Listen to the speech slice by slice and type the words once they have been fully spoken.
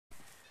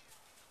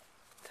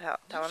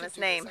tell him his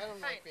name. I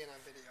don't like being on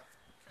video.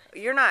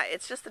 You're not.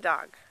 It's just the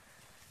dog.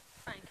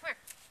 Fine, come here.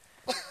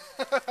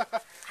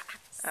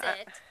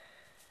 Sit.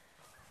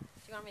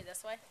 Do you want me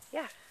this way?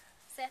 Yeah.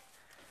 Sit.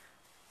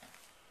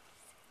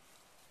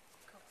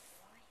 Good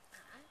boy.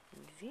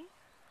 Easy.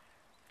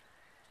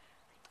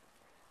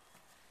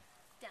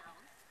 Down.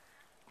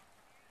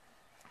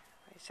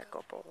 He's a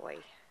good boy.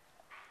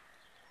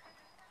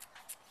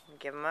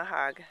 Give him a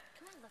hug.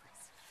 Come on,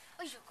 Lucas.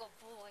 Oh, you're a good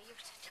boy. You're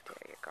such a good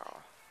There you go. boy.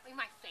 You're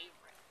my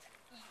favorite.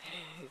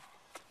 You're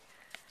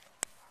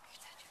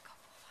such a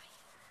good boy.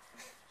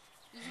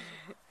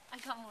 I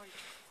got more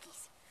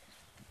cookies.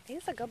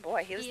 He's a good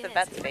boy. He was He the is.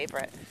 vet's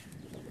favorite.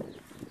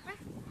 Right.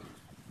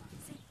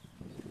 See?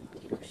 Do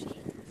you know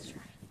shade? Let's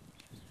try.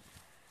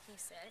 Can you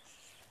sit?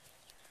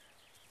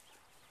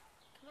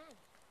 Come on.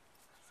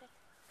 Sit.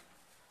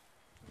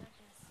 I'm not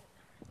going to sit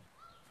now.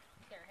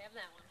 Here, have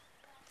that one.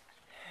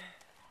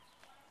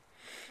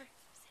 Here, sit.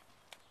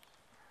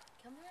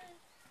 Come on.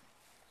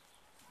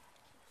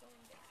 Keep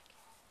going back.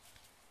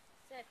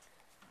 Sit.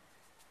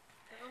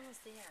 We're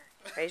almost there.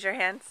 Raise your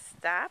hand,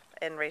 stop,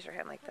 and raise your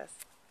hand like this.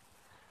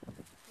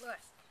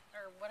 Louis,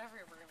 or whatever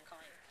we're going to call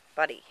you.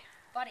 Buddy.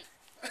 Buddy,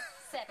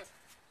 sit.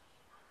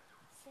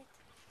 Sit.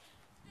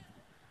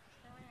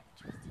 Now I have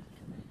to trust you.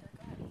 Come on, they're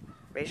good.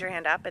 Raise your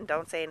hand up and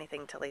don't say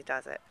anything till he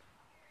does it.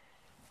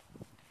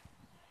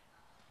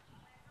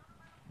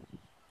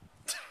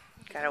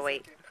 Gotta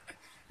wait.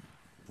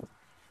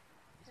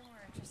 You're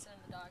more interested in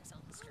the dogs on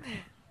the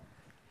street.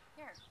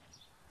 Here.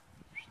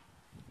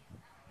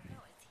 No,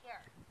 it's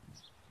here.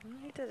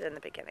 He did it in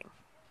the beginning.